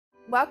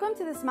Welcome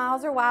to the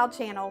Smiles Are Wild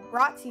channel,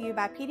 brought to you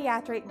by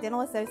Pediatric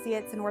Dental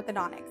Associates and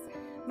Orthodontics.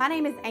 My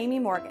name is Amy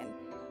Morgan.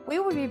 We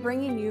will be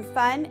bringing you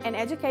fun and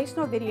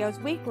educational videos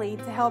weekly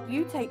to help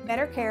you take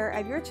better care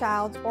of your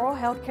child's oral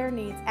health care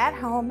needs at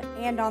home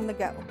and on the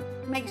go.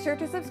 Make sure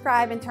to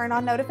subscribe and turn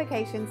on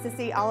notifications to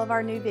see all of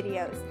our new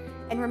videos.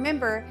 And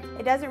remember,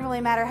 it doesn't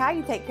really matter how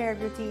you take care of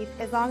your teeth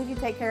as long as you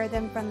take care of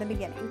them from the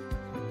beginning.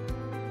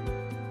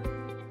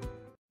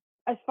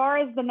 As far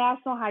as the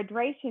National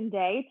Hydration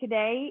Day,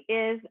 today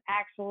is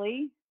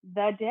actually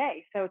the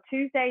day. So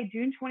Tuesday,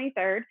 June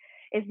 23rd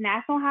is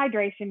National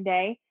Hydration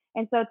Day.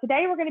 And so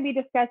today we're going to be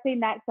discussing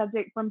that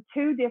subject from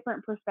two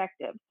different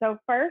perspectives. So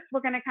first,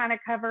 we're going to kind of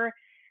cover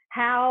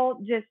how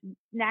just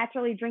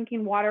naturally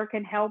drinking water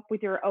can help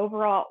with your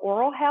overall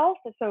oral health,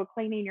 so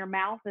cleaning your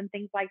mouth and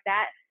things like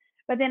that.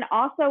 But then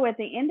also at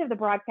the end of the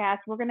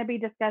broadcast, we're going to be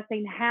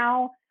discussing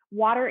how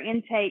water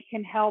intake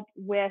can help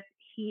with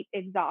heat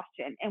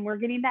exhaustion. And we're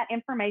getting that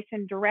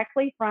information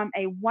directly from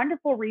a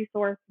wonderful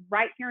resource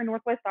right here in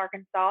Northwest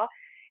Arkansas.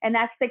 And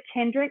that's the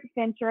Kendrick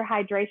Fincher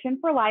Hydration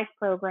for Life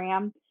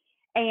program.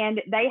 And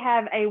they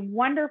have a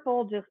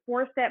wonderful just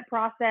 4-step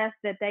process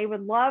that they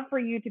would love for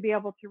you to be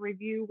able to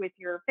review with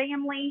your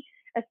family,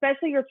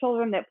 especially your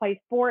children that play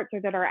sports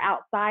or that are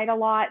outside a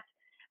lot.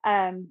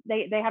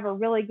 They have a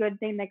really good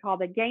thing they call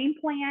the game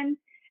plan.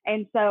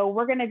 And so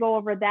we're going to go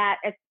over that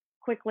as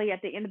quickly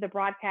at the end of the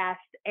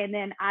broadcast, and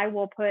then I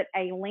will put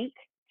a link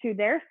to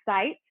their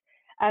site.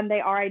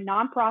 They are a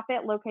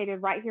nonprofit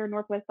located right here in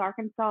Northwest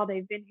Arkansas.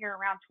 They've been here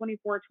around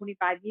 24,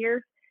 25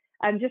 years.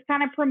 Just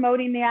kind of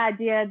promoting the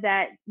idea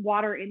that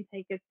water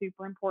intake is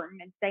super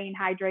important and staying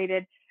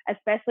hydrated,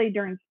 especially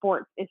during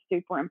sports, is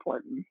super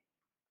important.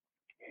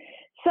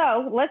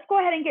 So let's go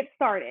ahead and get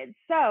started.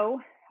 So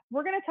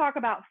we're going to talk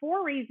about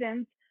 4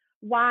 reasons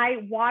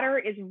why water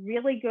is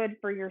really good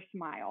for your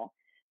smile.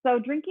 So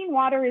drinking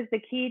water is the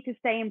key to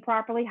staying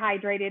properly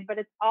hydrated, but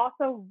it's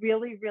also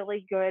really,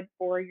 really good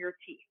for your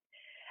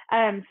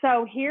teeth.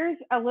 So here's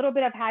a little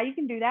bit of how you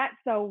can do that.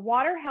 So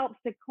water helps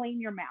to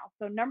clean your mouth.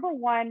 So number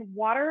one,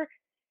 water,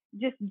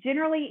 just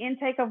generally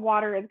intake of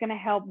water is going to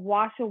help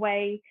wash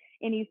away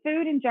any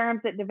food and germs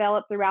that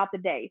develop throughout the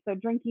day. So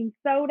drinking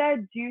soda,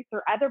 juice,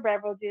 or other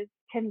beverages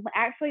can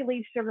actually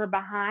leave sugar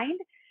behind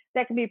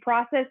that can be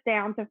processed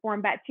down to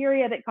form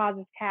bacteria that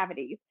causes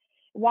cavities.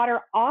 Water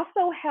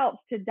also helps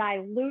to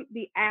dilute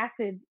the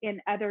acids in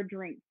other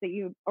drinks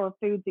or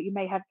foods that you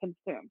may have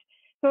consumed.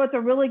 So it's a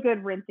really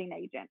good rinsing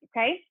agent,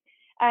 okay?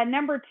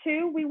 Number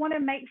 2, we want to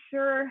make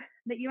sure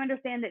that you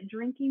understand that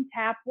drinking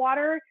tap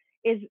water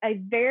is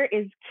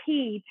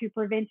key to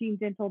preventing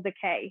dental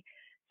decay.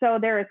 So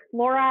there is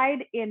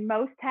fluoride in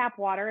most tap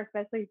water,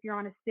 especially if you're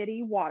on a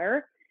city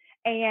water.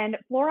 And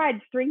fluoride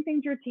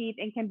strengthens your teeth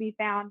and can be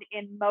found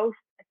in most,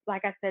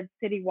 like I said,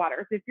 city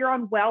water. So if you're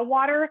on well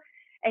water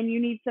and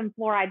you need some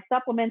fluoride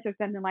supplements or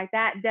something like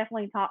that,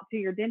 definitely talk to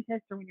your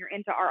dentist or when you're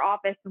into our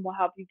office and we'll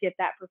help you get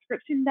that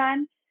prescription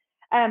done.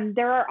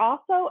 There are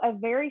also a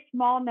very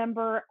small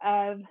number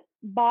of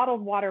bottled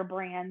water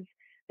brands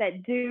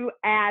that do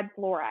add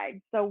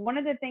fluoride. So one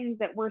of the things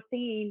that we're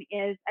seeing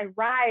is a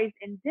rise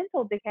in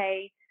dental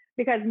decay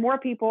because more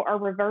people are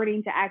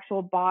reverting to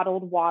actual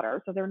bottled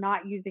water. So they're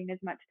not using as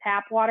much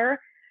tap water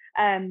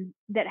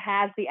that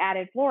has the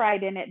added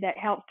fluoride in it that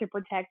helps to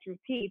protect your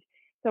teeth.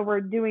 So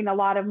we're doing a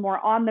lot of more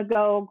on the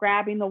go,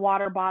 grabbing the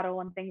water bottle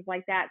and things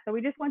like that. So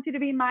we just want you to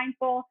be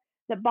mindful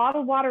that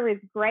bottled water is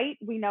great.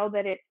 We know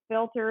that it's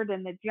filtered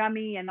and it's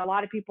yummy and a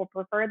lot of people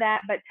prefer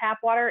that, but tap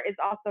water is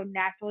also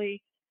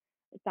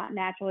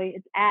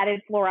it's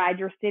added fluoride.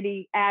 Your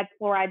city adds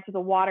fluoride to the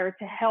water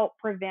to help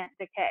prevent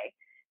decay.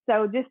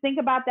 So just think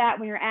about that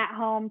when you're at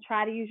home.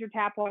 Try to use your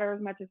tap water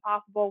as much as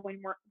possible.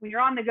 When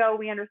you're on the go,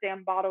 we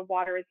understand bottled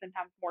water is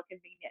sometimes more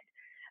convenient.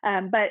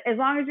 But as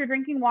long as you're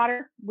drinking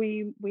water,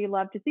 we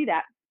love to see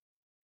that.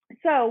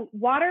 So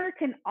water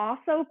can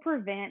also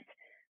prevent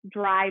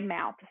dry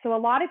mouth. So a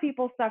lot of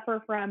people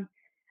suffer from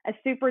a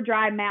super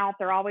dry mouth.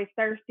 They're always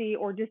thirsty,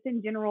 or just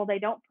in general, they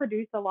don't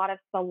produce a lot of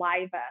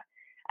saliva.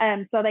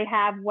 So they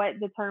have what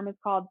the term is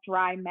called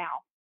dry mouth.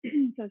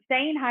 So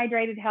staying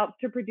hydrated helps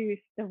to produce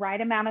the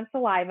right amount of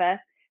saliva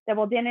that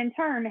will then in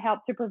turn help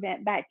to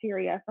prevent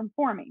bacteria from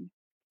forming.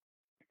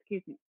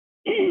 Excuse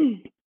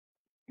me.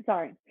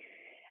 Sorry.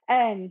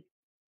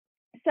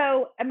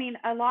 So, I mean,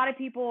 a lot of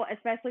people,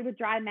 especially with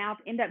dry mouth,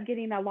 end up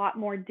getting a lot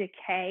more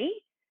decay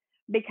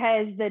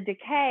because the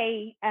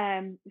decay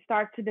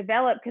starts to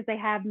develop because they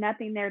have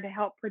nothing there to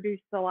help produce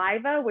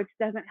saliva, which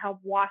doesn't help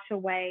wash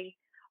away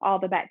all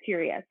the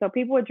bacteria. So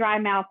people with dry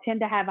mouth tend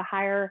to have a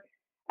higher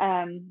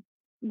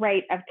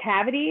rate of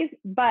cavities,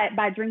 but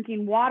by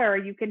drinking water,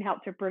 you can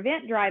help to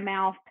prevent dry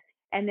mouth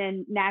and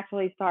then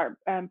naturally start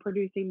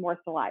producing more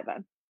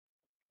saliva.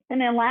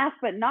 And then last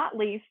but not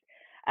least,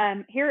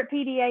 here at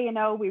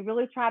PDA, we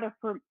really try to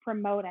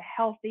promote a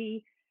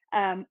healthy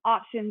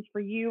options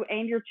for you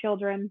and your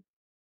children.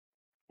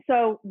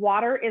 So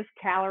water is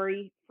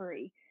calorie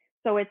free.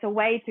 So it's a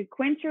way to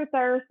quench your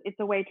thirst. It's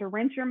a way to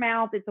rinse your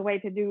mouth. It's a way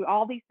to do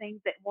all these things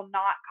that will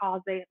not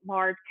cause a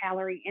large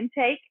calorie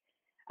intake.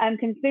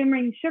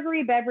 Consuming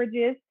sugary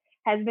beverages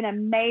has been a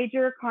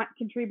major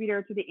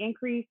contributor to the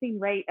increasing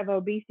rate of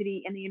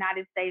obesity in the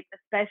United States,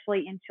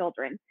 especially in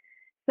children.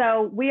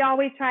 So we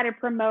always try to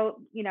promote,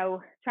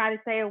 try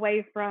to stay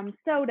away from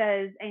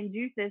sodas and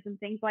juices and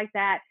things like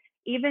that.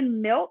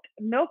 Even milk.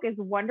 Milk is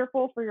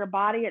wonderful for your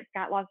body. It's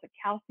got lots of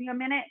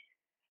calcium in it.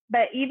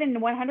 But even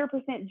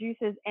 100%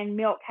 juices and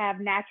milk have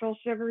natural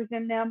sugars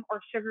in them or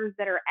sugars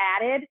that are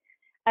added.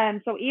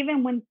 So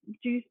even when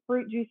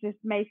fruit juices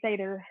may say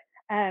they're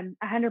 100%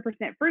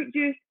 fruit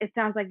juice, it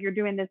sounds like you're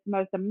doing this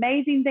most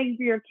amazing thing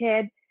for your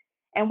kid.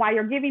 And while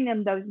you're giving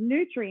them those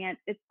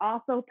nutrients, it's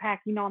also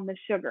packing on the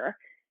sugar.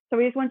 So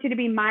we just want you to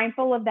be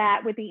mindful of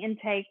that with the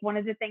intake. One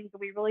of the things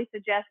that we really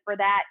suggest for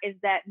that is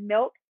that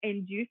milk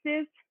and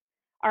juices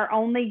are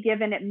only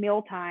given at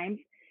meal times.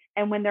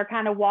 And when they're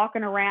kind of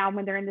walking around,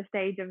 when they're in the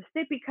stage of a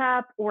sippy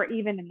cup or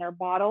even in their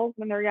bottles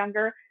when they're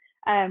younger,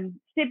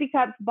 sippy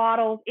cups,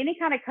 bottles, any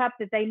kind of cup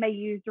that they may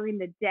use during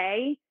the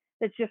day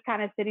that's just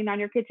kind of sitting on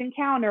your kitchen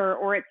counter,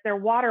 or it's their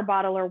water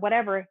bottle or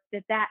whatever,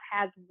 that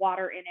has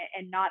water in it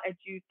and not a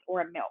juice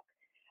or a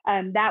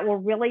milk. That will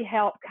really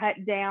help cut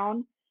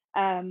down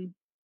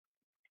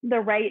the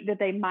rate that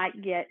they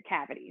might get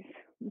cavities.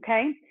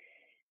 Okay.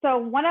 So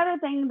one other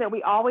thing that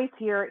we always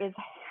hear is,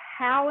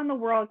 how in the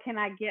world can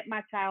I get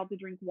my child to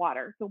drink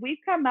water? So we've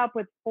come up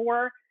with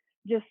 4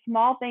 just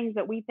small things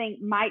that we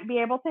think might be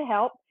able to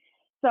help.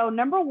 So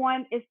number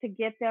 1 is to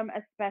get them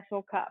a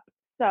special cup.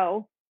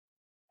 So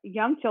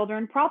young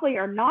children probably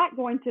are not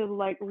going to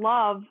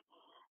love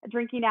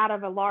drinking out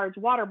of a large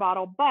water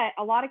bottle, but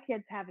a lot of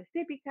kids have a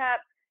sippy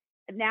cup.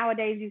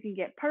 Nowadays, you can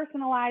get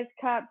personalized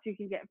cups. You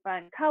can get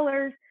fun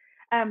colors.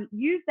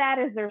 Use that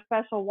as their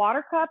special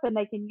water cup, and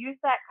they can use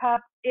that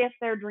cup if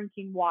they're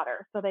drinking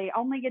water. So they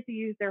only get to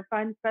use their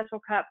fun special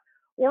cup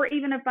or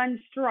even a fun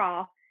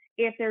straw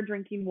if they're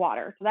drinking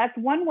water. So that's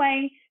one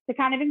way to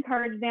kind of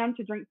encourage them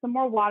to drink some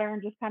more water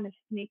and just kind of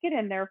sneak it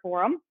in there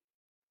for them.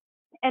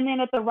 And then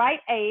at the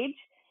right age,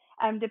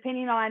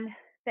 depending on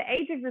the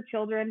age of your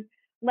children,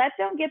 let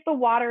them get the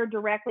water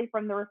directly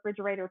from the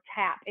refrigerator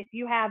tap. If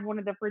you have one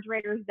of the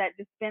refrigerators that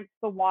dispense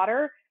the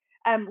water,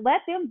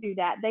 let them do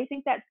that. They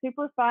think that's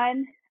super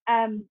fun.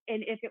 And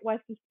if it was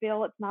to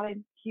spill, it's not a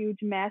huge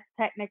mess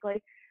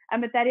technically.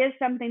 But that is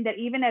something that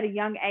even at a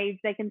young age,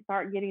 they can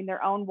start getting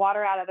their own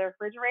water out of their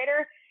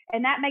refrigerator.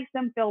 And that makes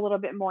them feel a little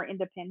bit more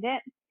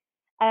independent.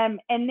 And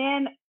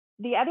then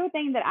the other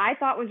thing that I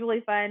thought was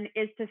really fun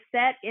is to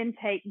set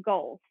intake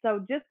goals.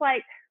 So just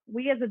like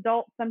we as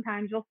adults,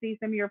 sometimes you'll see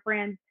some of your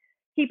friends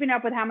keeping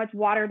up with how much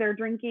water they're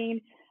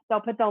drinking.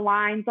 They'll put the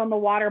lines on the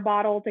water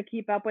bottle to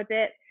keep up with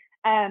it.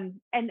 And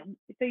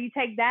so you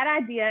take that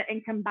idea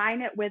and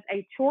combine it with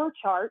a chore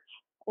chart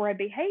or a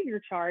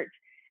behavior chart,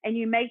 and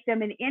you make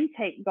them an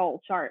intake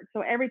goal chart.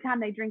 So every time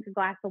they drink a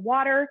glass of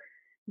water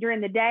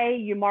during the day,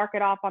 you mark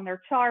it off on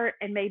their chart,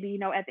 and maybe,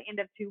 at the end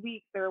of 2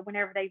 weeks or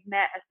whenever they've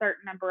met a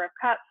certain number of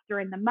cups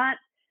during the month,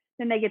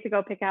 then they get to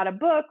go pick out a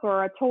book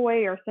or a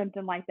toy or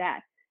something like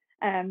that.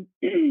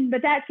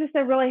 But that's just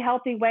a really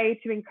healthy way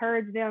to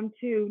encourage them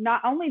to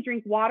not only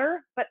drink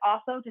water, but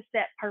also to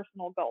set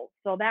personal goals.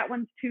 So that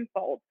one's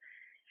twofold.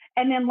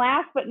 And then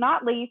last but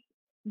not least,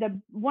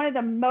 one of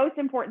the most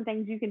important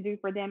things you can do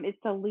for them is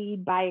to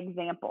lead by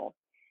example.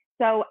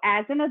 So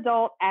as an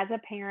adult, as a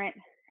parent,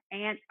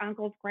 aunts,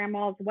 uncles,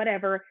 grandmas,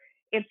 whatever,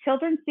 if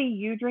children see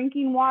you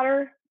drinking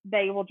water,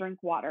 they will drink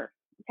water.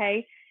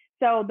 Okay.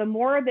 So the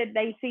more that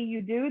they see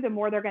you do, the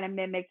more they're going to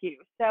mimic you.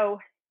 So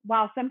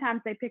while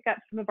sometimes they pick up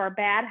some of our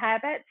bad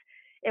habits,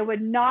 it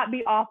would not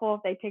be awful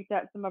if they picked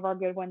up some of our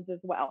good ones as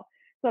well.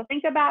 So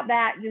think about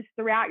that just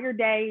throughout your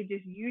day.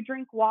 Just you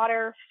drink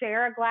water,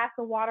 share a glass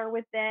of water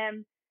with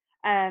them.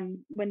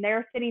 When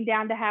they're sitting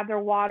down to have their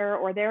water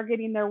or they're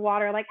getting their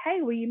water, like,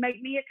 hey, will you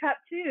make me a cup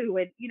too?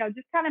 And,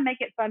 just kind of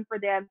make it fun for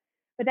them.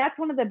 But that's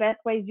one of the best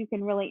ways you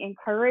can really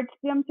encourage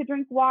them to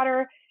drink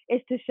water, is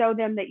to show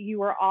them that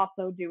you are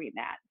also doing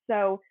that.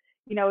 So,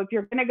 if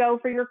you're going to go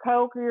for your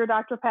Coke or your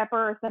Dr.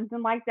 Pepper or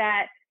something like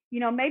that,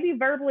 maybe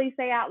verbally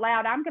say out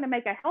loud, I'm going to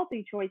make a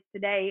healthy choice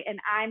today and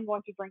I'm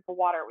going to drink the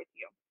water with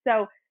you.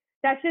 So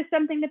that's just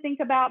something to think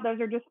about. Those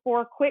are just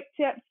 4 quick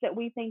tips that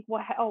we think will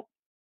help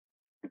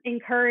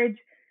encourage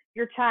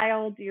your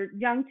child, your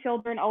young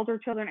children, older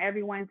children,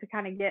 everyone to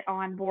kind of get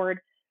on board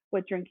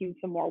with drinking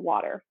some more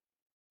water.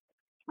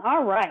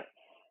 All right.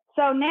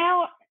 So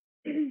now,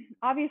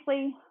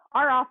 obviously,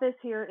 our office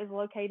here is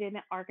located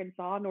in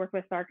Arkansas,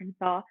 Northwest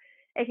Arkansas.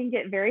 It can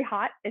get very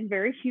hot and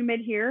very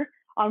humid here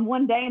on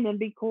one day and then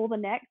be cool the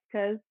next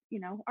because,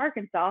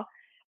 Arkansas.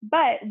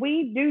 But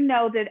we do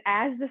know that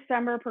as the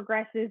summer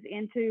progresses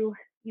into,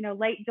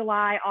 late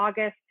July,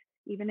 August,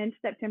 even into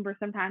September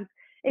sometimes,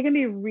 it can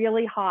be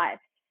really hot.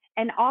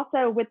 And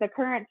also with the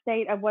current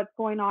state of what's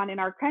going on in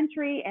our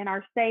country and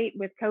our state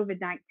with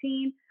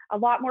COVID-19, a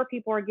lot more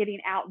people are getting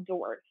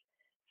outdoors.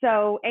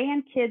 So,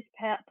 and kids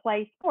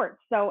play sports.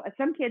 So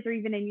some kids are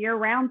even in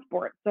year-round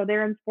sports. So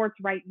they're in sports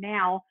right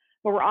now,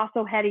 but we're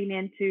also heading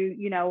into,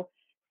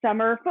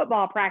 summer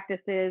football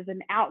practices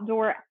and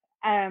outdoor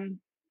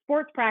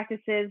sports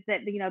practices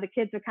that, the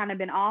kids have kind of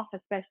been off,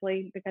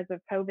 especially because of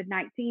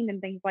COVID-19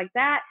 and things like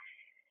that.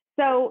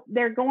 So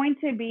they're going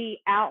to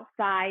be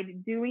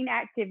outside doing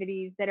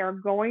activities that are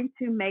going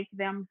to make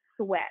them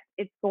sweat.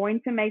 It's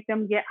going to make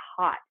them get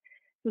hot.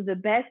 So the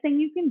best thing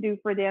you can do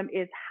for them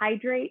is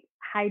hydrate,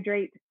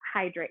 hydrate,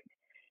 hydrate.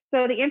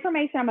 So the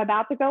information I'm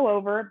about to go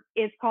over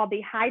is called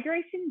the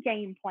Hydration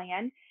Game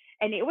Plan,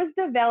 and it was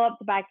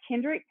developed by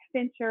Kendrick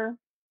Fincher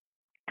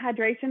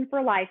Hydration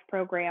for Life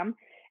program.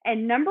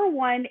 And number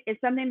one is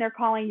something they're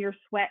calling your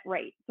sweat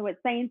rate. So it's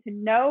saying to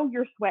know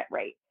your sweat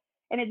rate.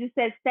 And it just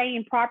says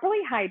staying properly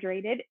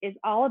hydrated is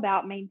all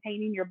about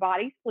maintaining your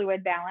body's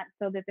fluid balance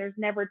so that there's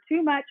never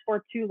too much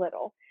or too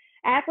little.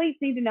 Athletes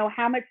need to know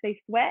how much they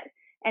sweat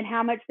and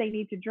how much they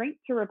need to drink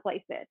to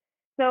replace it.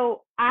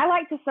 So I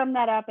like to sum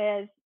that up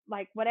as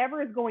like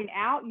whatever is going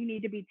out, you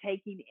need to be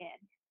taking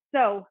in.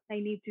 So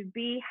they need to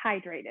be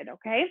hydrated,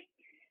 okay?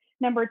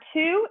 Number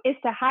two is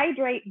to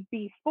hydrate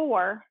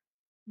before,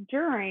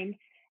 during,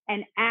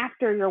 and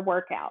after your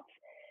workouts.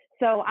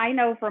 So I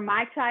know for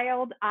my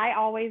child, I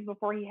always,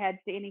 before he heads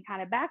to any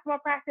kind of basketball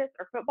practice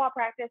or football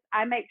practice,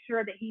 I make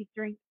sure that he's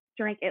drink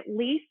at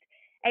least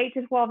 8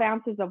 to 12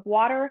 ounces of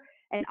water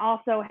and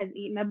also has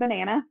eaten a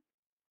banana.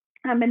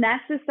 And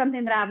that's just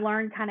something that I've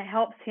learned kind of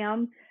helps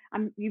him.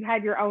 You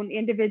have your own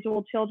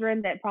individual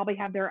children that probably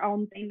have their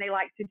own thing they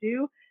like to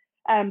do.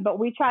 But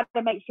we try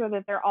to make sure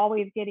that they're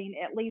always getting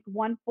at least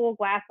one full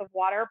glass of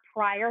water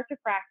prior to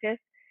practice.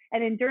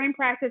 And then during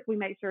practice, we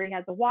make sure he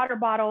has a water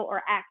bottle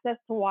or access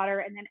to water.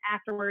 And then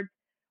afterwards,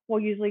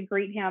 we'll usually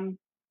greet him,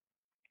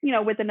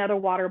 with another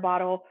water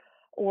bottle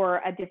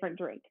or a different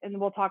drink. And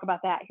we'll talk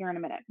about that here in a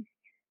minute.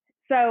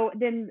 So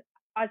then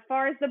as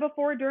far as the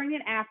before, during,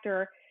 and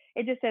after,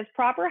 it just says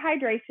proper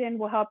hydration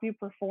will help you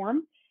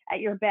perform at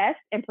your best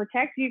and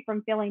protect you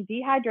from feeling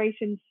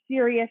dehydration's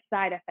serious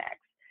side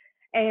effects.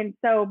 And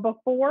so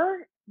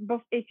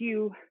if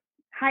you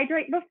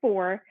hydrate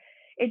before,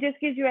 it just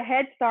gives you a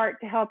head start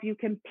to help you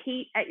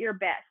compete at your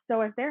best.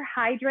 So if they're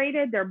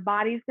hydrated, their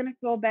body's going to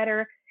feel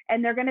better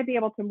and they're going to be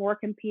able to more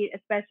compete,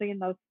 especially in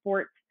those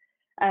sports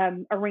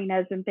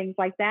arenas and things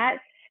like that.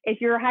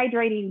 If you're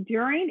hydrating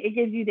during, it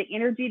gives you the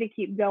energy to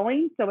keep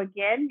going. So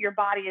again, your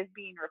body is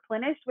being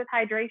replenished with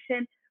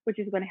hydration, which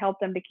is going to help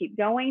them to keep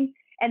going.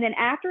 And then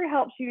after, it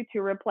helps you to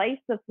replace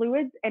the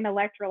fluids and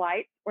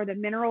electrolytes or the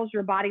minerals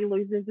your body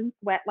loses in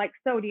sweat, like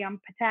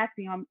sodium,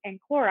 potassium, and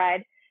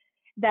chloride,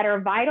 that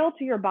are vital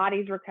to your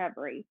body's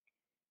recovery.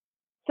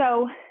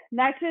 So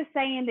that's just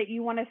saying that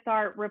you want to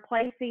start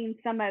replacing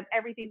some of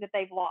everything that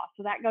they've lost.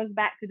 So that goes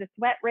back to the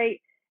sweat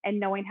rate and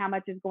knowing how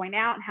much is going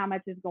out and how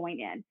much is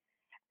going in.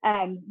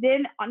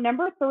 Then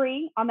number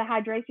 3 on the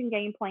hydration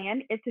game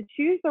plan is to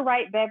choose the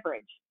right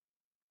beverage.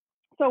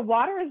 So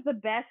water is the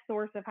best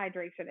source of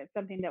hydration. It's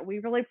something that we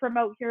really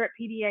promote here at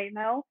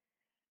PDA&O.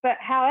 But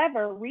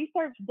however,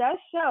 research does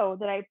show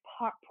that a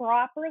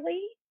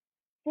properly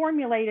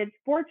formulated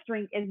sports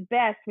drink is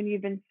best when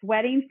you've been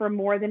sweating for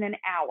more than an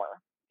hour.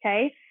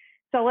 Okay.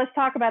 So let's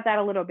talk about that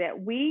a little bit.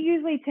 We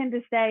usually tend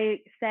to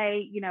say,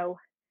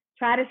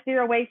 try to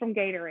steer away from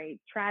Gatorade,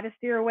 try to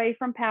steer away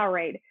from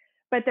Powerade,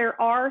 but there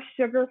are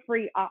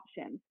sugar-free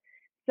options.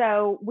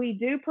 So we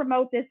do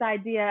promote this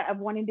idea of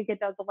wanting to get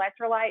those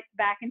electrolytes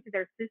back into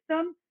their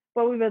system,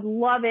 but we would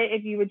love it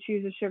if you would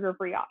choose a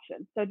sugar-free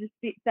option. So just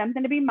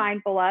something to be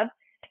mindful of.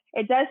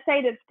 It does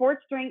say that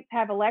sports drinks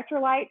have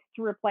electrolytes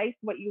to replace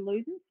what you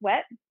lose in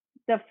sweat.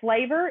 The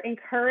flavor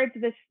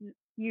encourages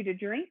you to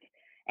drink,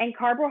 and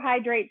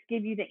carbohydrates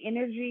give you the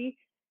energy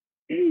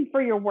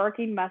for your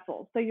working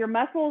muscles. So your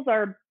muscles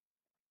are,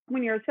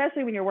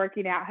 especially when you're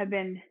working out, have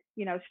been,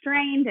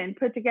 strained and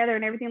put together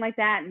and everything like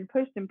that, and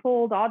pushed and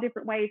pulled all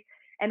different ways.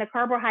 And the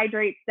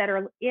carbohydrates that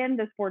are in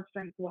the sports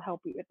drinks will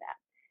help you with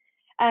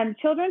that.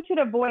 Children should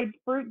avoid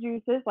fruit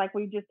juices, like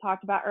we just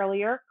talked about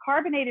earlier,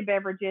 caffeinated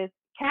beverages,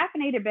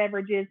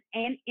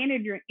 and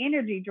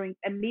energy drinks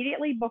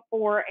immediately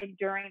before and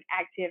during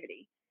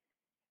activity.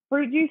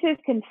 Fruit juices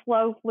can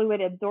slow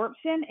fluid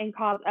absorption and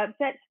cause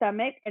upset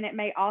stomach, and it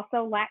may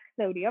also lack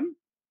sodium.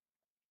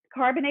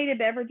 Carbonated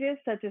beverages,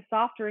 such as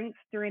soft drinks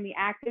during the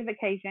active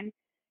occasion,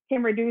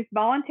 can reduce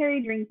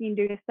voluntary drinking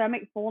due to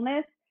stomach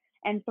fullness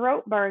and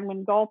throat burn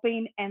when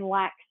gulping and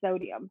lack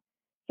sodium.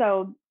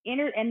 So,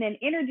 and then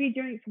energy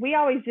drinks, we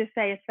always just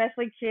say,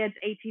 especially kids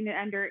 18 and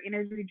under,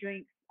 energy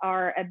drinks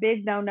are a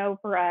big no-no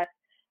for us.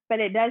 But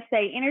it does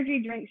say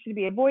energy drinks should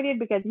be avoided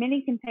because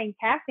many contain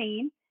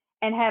caffeine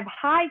and have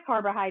high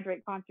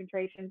carbohydrate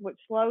concentrations, which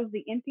slows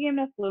the emptying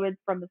of fluids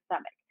from the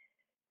stomach.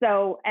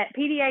 So at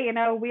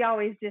PDA&O, we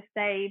always just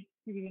say,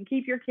 you can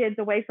keep your kids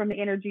away from the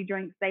energy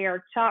drinks. They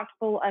are chock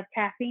full of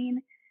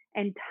caffeine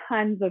and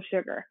tons of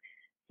sugar.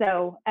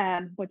 So,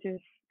 which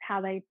is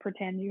how they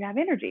pretend you have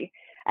energy.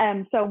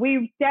 So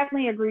we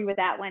definitely agree with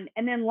that one.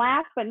 And then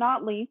last but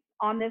not least,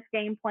 on this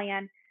game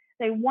plan,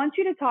 they want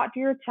you to talk to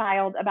your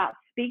child about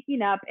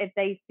speaking up if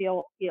they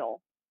feel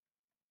ill.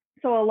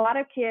 So a lot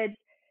of kids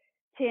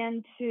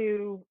tend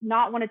to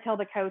not want to tell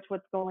the coach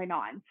what's going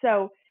on.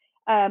 So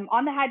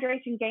On the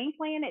hydration game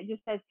plan, it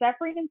just says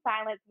suffering in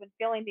silence when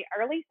feeling the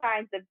early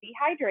signs of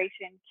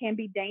dehydration can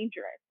be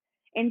dangerous.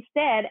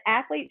 Instead,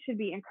 athletes should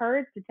be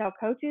encouraged to tell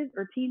coaches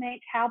or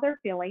teammates how they're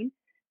feeling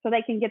so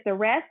they can get the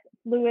rest,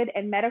 fluid,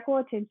 and medical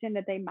attention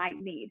that they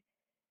might need.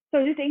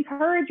 So just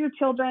encourage your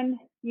children,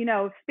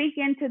 speak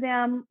into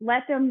them,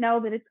 let them know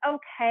that it's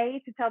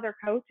okay to tell their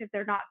coach if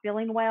they're not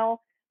feeling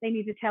well. They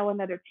need to tell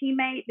another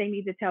teammate. They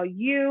need to tell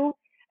you.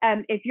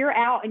 If you're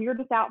out and you're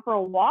just out for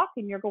a walk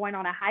and you're going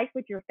on a hike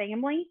with your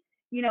family,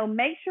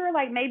 make sure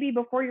like maybe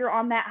before you're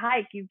on that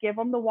hike, you give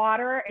them the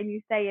water and you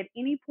say at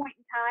any point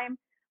in time,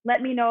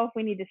 let me know if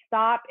we need to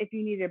stop, if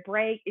you need a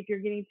break, if you're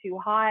getting too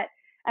hot.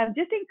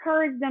 Just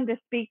encourage them to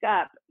speak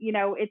up.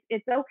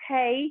 It's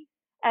okay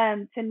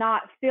to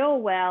not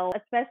feel well,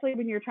 especially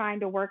when you're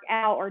trying to work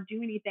out or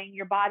do anything.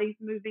 Your body's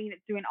moving,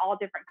 it's doing all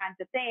different kinds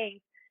of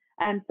things.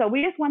 So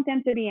we just want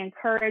them to be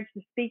encouraged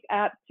to speak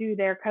up to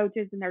their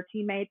coaches and their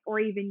teammates, or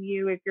even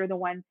you if you're the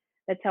one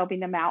that's helping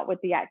them out with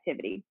the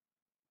activity.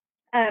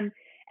 And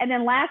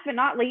then last but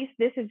not least,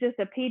 this is just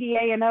a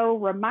PDA&O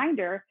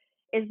reminder,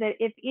 is that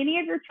if any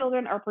of your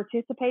children are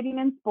participating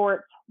in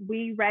sports,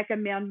 we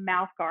recommend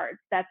mouth guards.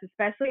 That's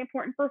especially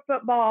important for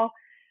football,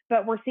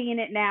 but we're seeing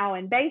it now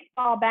in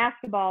baseball,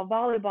 basketball,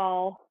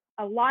 volleyball.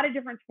 A lot of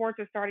different sports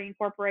are starting to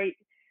incorporate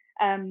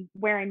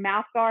wearing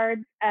mouth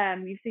guards.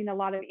 You've seen a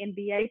lot of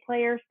NBA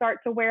players start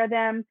to wear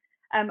them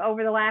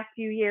over the last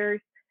few years.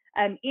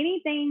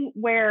 Anything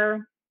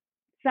where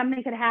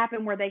something could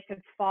happen where they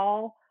could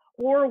fall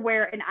or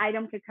where an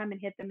item could come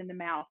and hit them in the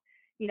mouth.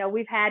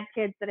 We've had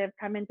kids that have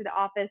come into the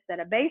office that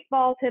a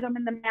baseball hit them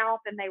in the mouth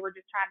and they were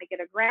just trying to get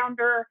a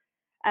grounder.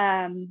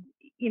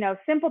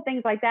 Simple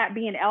things like that,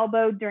 being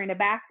elbowed during a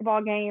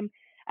basketball game.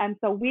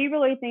 So we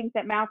really think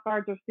that mouth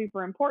guards are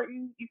super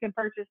important. You can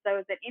purchase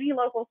those at any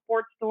local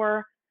sports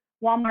store,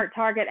 Walmart,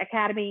 Target,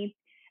 Academy.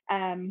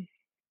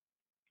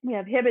 We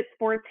have Hibbett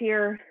Sports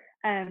here,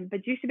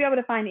 but you should be able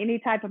to find any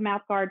type of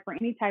mouth guard for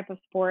any type of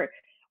sport.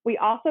 We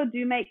also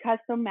do make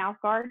custom mouth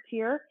guards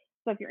here.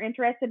 So if you're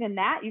interested in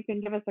that, you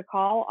can give us a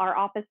call. Our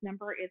office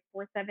number is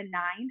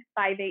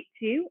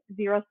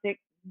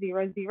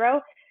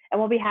 479-582-0600, and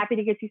we'll be happy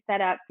to get you set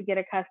up to get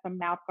a custom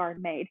mouth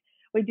guard made.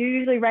 We do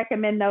usually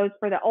recommend those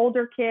for the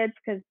older kids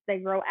because they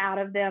grow out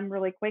of them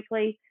really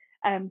quickly.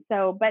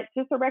 But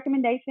just a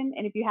recommendation.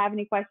 And if you have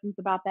any questions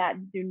about that,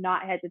 do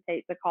not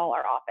hesitate to call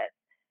our office.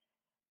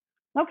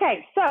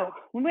 Okay, so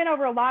we went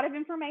over a lot of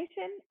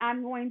information.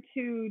 I'm going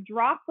to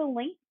drop the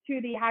link to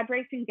the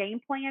hydration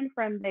game plan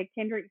from the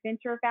Kendrick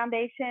Venture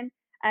Foundation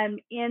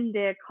in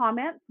the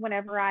comments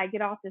whenever I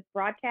get off this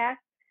broadcast.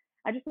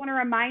 I just want to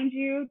remind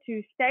you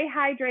to stay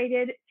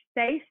hydrated,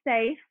 stay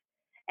safe,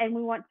 and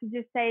we want to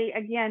just say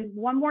again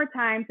one more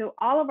time to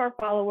all of our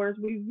followers,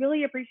 we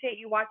really appreciate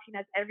you watching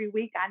us every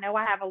week. I know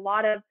I have a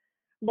lot of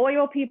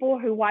loyal people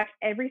who watch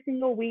every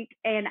single week,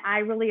 and I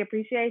really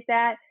appreciate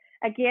that.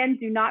 Again,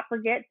 do not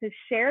forget to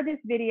share this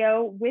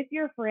video with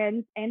your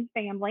friends and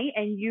family,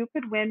 and you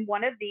could win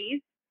one of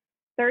these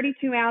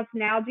 32-ounce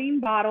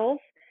Nalgene bottles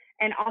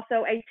and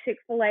also a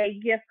Chick-Fil-A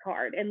gift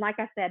card. And like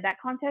I said, that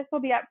contest will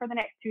be up for the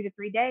next 2 to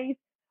 3 days.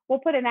 We'll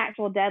put an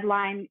actual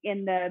deadline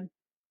in the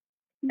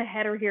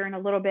header here in a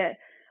little bit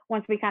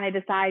once we kind of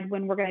decide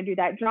when we're going to do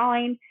that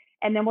drawing.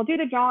 And then we'll do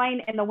the drawing,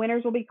 and the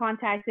winners will be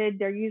contacted.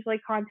 They're usually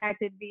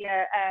contacted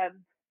via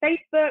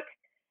Facebook.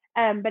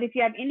 But if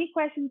you have any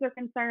questions or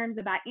concerns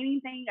about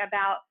anything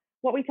about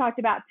what we talked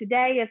about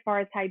today as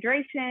far as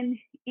hydration,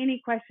 any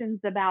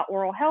questions about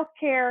oral health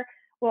care,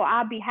 well,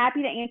 I'll be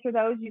happy to answer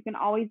those. You can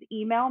always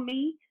email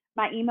me.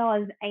 My email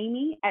is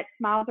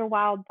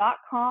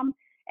amy@smilesarwild.com.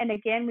 And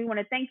again, we want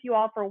to thank you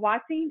all for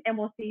watching, and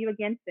we'll see you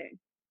again soon.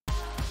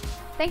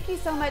 Thank you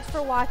so much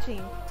for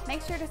watching.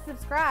 Make sure to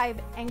subscribe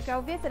and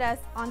go visit us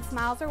on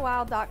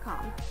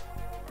smilesarwild.com.